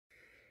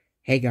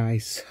Hey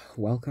guys,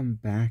 welcome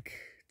back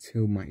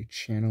to my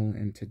channel,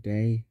 and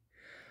today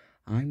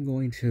I'm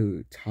going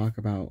to talk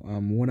about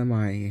one of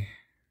my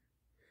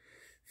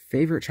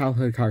favorite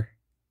childhood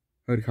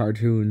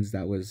cartoons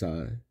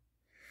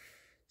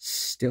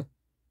still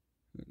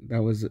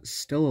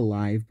still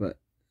alive, but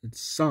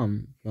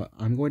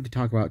I'm going to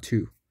talk about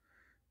two.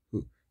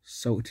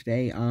 So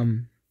today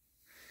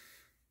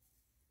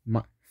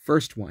my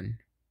first one,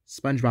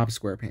 SpongeBob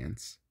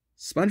SquarePants.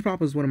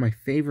 SpongeBob was one of my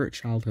favorite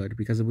childhood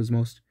because it was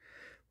mostly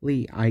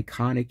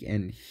iconic,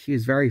 and he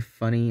is very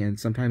funny, and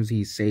sometimes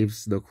he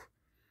saves the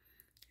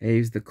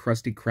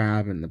Krusty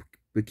Krab and the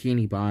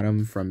Bikini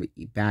Bottom from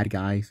bad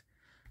guys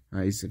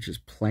such as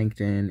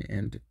Plankton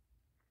and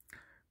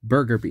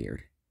Burger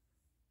Beard.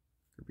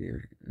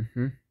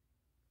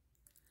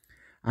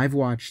 I've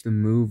watched the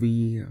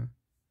movie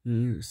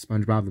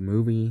SpongeBob the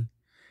movie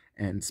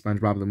and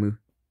SpongeBob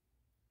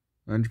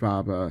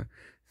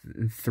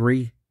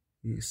 3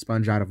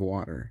 Sponge Out of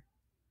Water.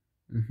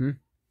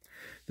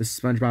 The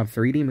SpongeBob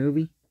 3D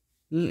movie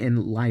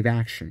in live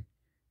action,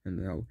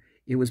 and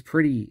it was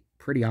pretty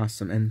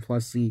awesome. And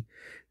plus,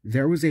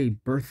 there was a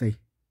birthday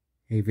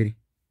video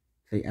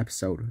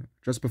episode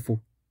just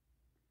before.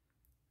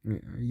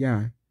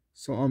 Yeah,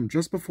 so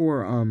just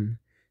before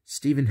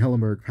Steven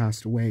Hillenburg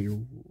passed away.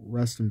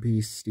 Rest in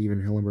peace,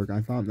 Steven Hillenburg.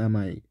 I thought that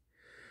my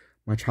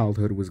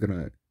childhood was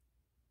gonna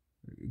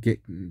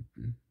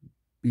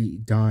be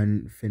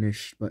done,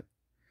 finished, but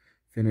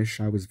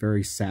I was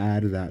very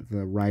sad that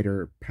the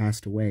writer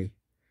passed away.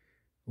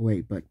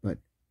 But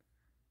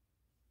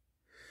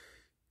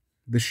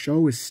the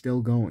show is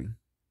still going.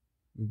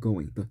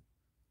 The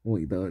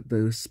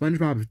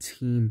SpongeBob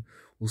team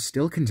will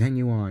still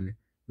continue on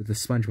with the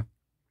SpongeBob,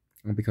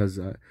 because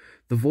the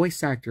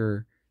voice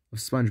actor of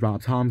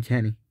SpongeBob, Tom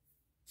Kenny,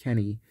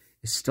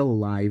 is still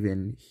alive,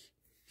 and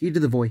he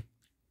did the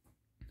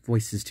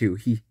voices too.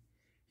 He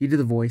did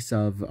the voice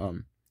of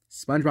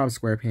SpongeBob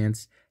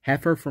SquarePants,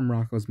 Heifer from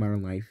Rocko's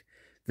Modern Life,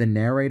 the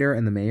narrator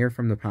and the mayor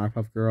from the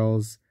Powerpuff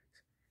Girls,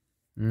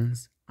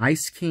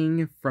 Ice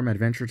King from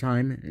Adventure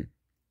Time,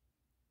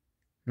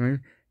 and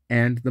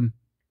the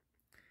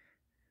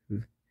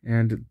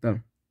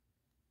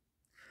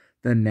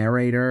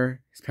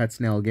narrator, his pet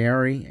snail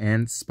Gary,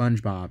 and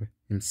SpongeBob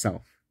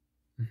himself.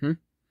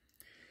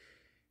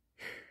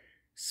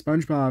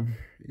 SpongeBob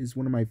is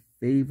one of my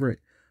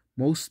favorite,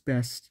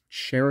 best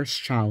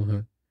cherished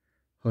childhood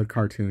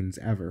cartoons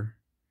ever.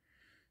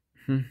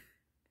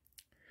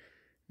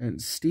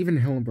 And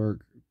Steven Hillenburg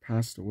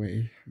passed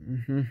away.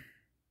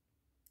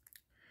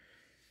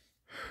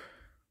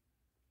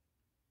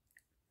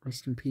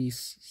 Rest in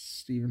peace,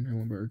 Steven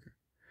Hillenburg.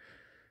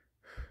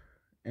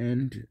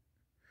 And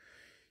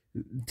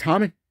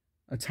Tom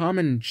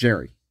and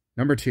Jerry,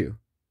 number 2,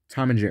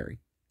 Tom and Jerry.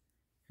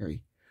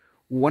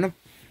 One of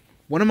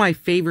my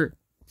favorite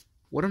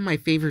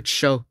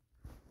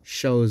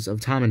shows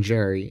of Tom and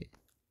Jerry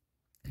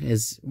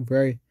is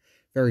very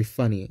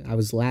funny. I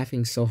was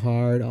laughing so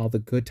hard, all the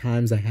good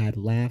times I had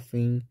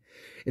laughing.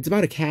 It's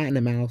about a cat and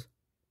a mouse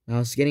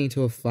getting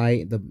into a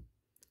fight. The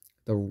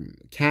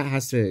cat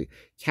has to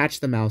catch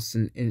the mouse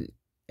and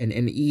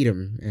eat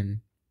him, and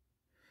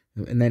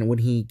then when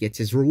he gets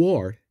his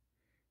reward,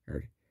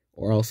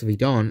 or else if he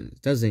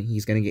doesn't,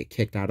 he's gonna get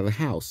kicked out of the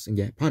house and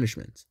get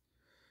punishment.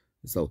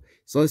 So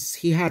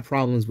he had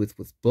problems with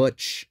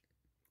Butch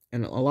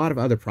and a lot of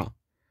other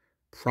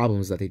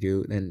problems that they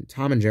do. Then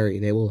Tom and Jerry,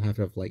 they will have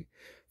to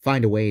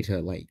find a way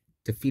to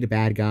defeat a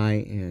bad guy,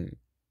 and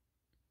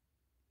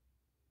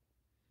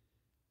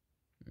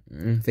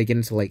they get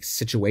into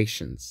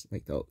situations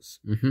like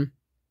those.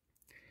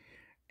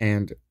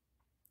 And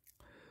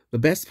the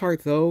best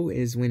part though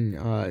is when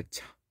the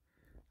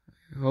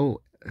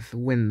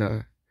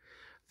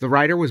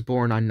writer was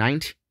born on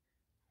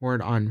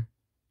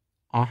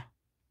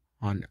August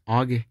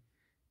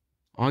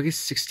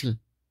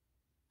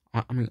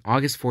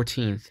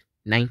 14th,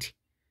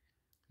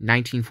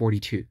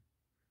 1942.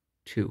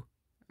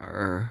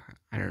 I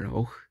don't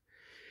know,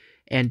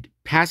 and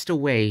passed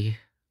away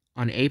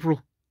on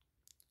April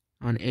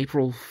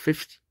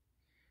 16th,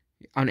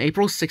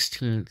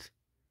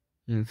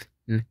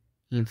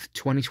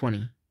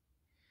 2020.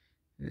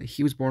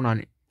 He was born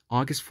on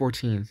August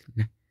 14th,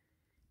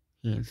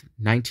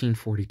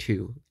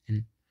 1942,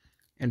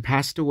 and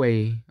passed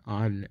away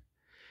on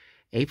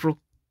April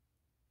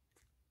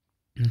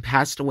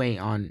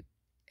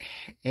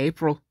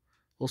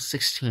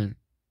 16th,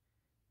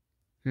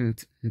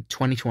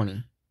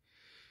 2020,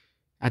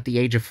 at the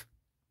age of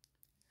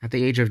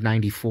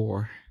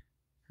 94.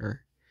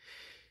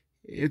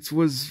 It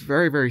was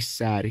very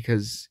sad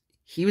because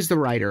he was the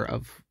writer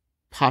of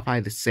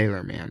Popeye the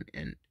Sailor Man,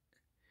 and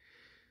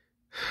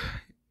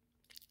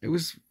it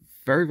was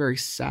very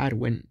sad.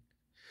 When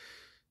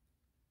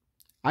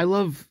I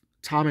love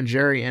Tom and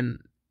Jerry and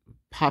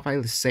Popeye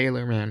the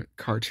Sailor Man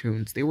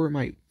cartoons, they were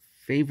my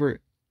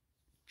favorite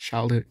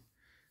childhood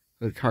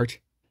cartoon,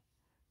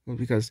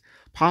 because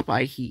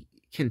Popeye, he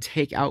can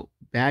take out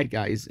bad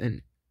guys,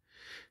 and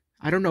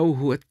I don't know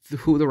who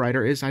the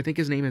writer is. I think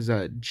his name is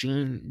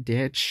Gene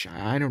Ditch.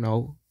 I don't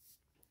know.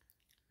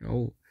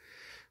 know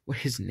what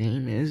his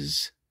name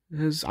is.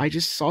 Because I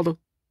just saw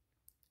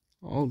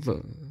all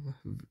the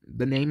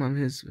name of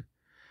his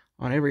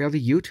on every other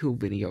YouTube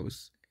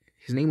videos.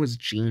 His name was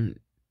Gene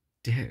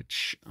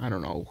Ditch. I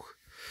don't know.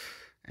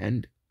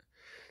 And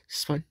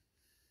Spun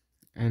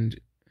and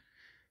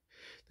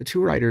the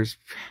two writers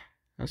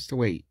passed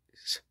away.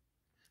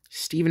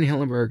 Steven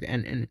Hillenberg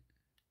and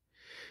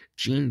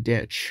Gene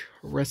Ditch.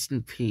 Rest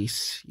in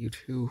peace, you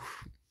two.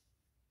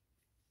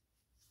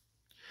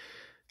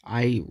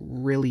 I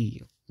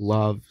really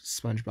love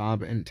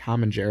SpongeBob and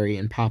Tom and Jerry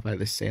and Popeye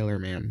the Sailor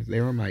Man.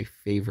 They were my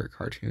favorite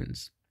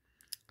cartoons.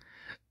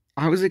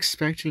 I was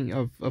expecting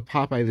a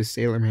Popeye the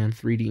Sailor Man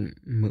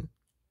 3D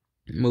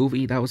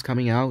movie that was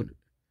coming out,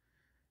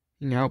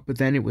 but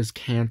then it was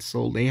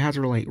canceled. They had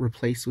to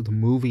replace with a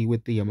movie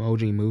with the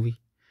Emoji Movie,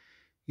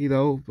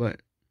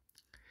 but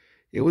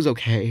it was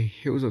okay.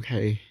 It was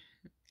okay.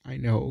 I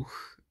know,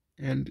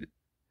 and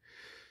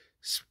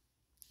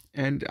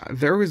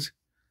there was,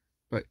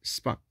 but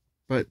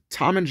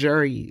Tom and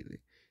Jerry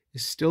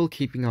is still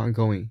keeping on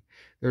going.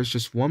 There's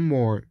just one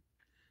more,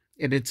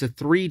 and it's a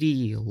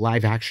 3D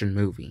live action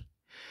movie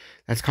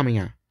that's coming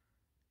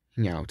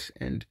out,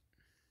 and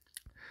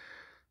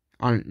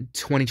on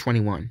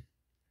 2021,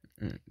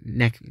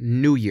 next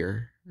New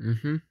Year.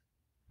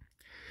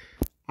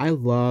 I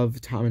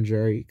love Tom and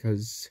Jerry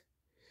because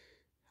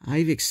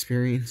I've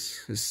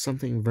experienced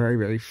something very,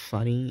 very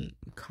funny,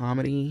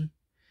 comedy,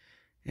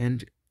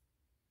 and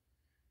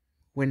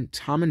when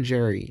Tom and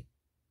Jerry,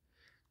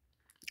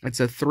 it's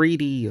a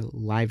 3D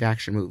live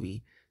action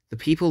movie. The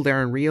people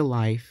there in real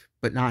life,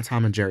 but not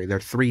Tom and Jerry. They're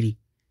 3D.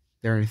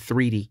 They're in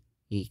 3D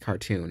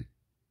cartoon.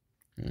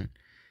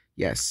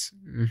 Yes.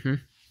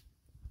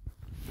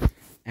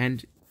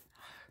 And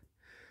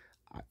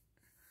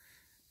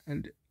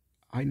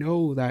I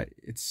know that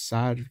it's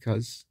sad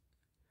because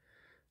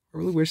I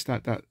really wish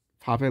that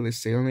Popeye the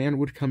Sailor Man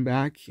would come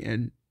back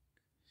and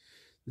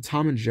the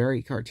Tom and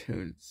Jerry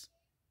cartoons.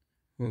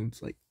 Well,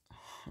 it's like,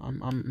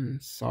 I'm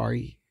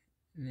sorry.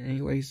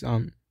 Anyways,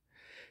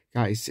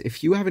 guys,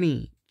 if you have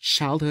any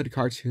childhood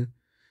cartoons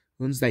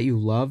that you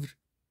loved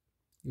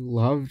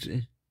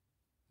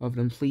of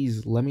them,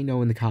 please let me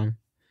know in the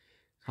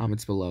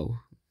comments below.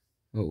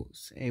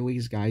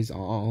 Anyways, guys,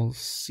 I'll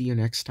see you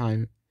next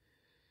time.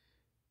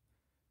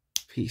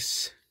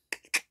 Peace.